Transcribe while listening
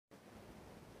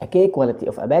A key quality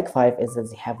of a back five is that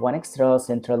they have one extra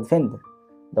central defender,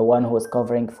 the one who is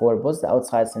covering for both the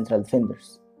outside central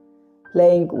defenders.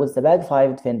 Playing with the back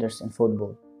five defenders in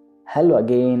football. Hello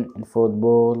again in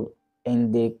football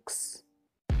index.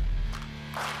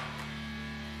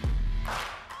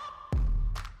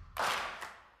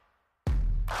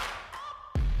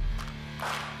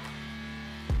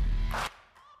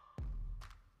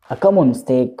 A common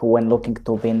mistake when looking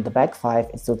to pin the back five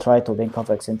is to try to pin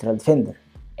cover central defender.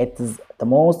 It is the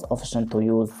most efficient to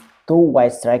use two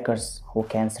wide strikers who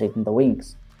can threaten the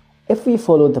wings. If we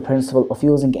follow the principle of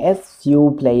using as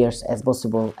few players as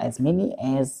possible, as many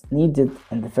as needed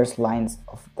in the first lines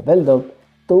of the build-up,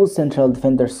 two central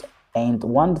defenders and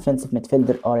one defensive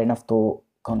midfielder are enough to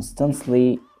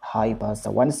constantly high pass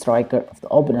the one striker of the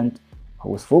opponent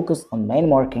who is focused on man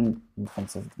marking the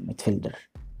defensive midfielder.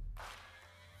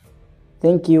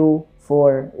 Thank you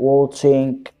for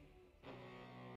watching.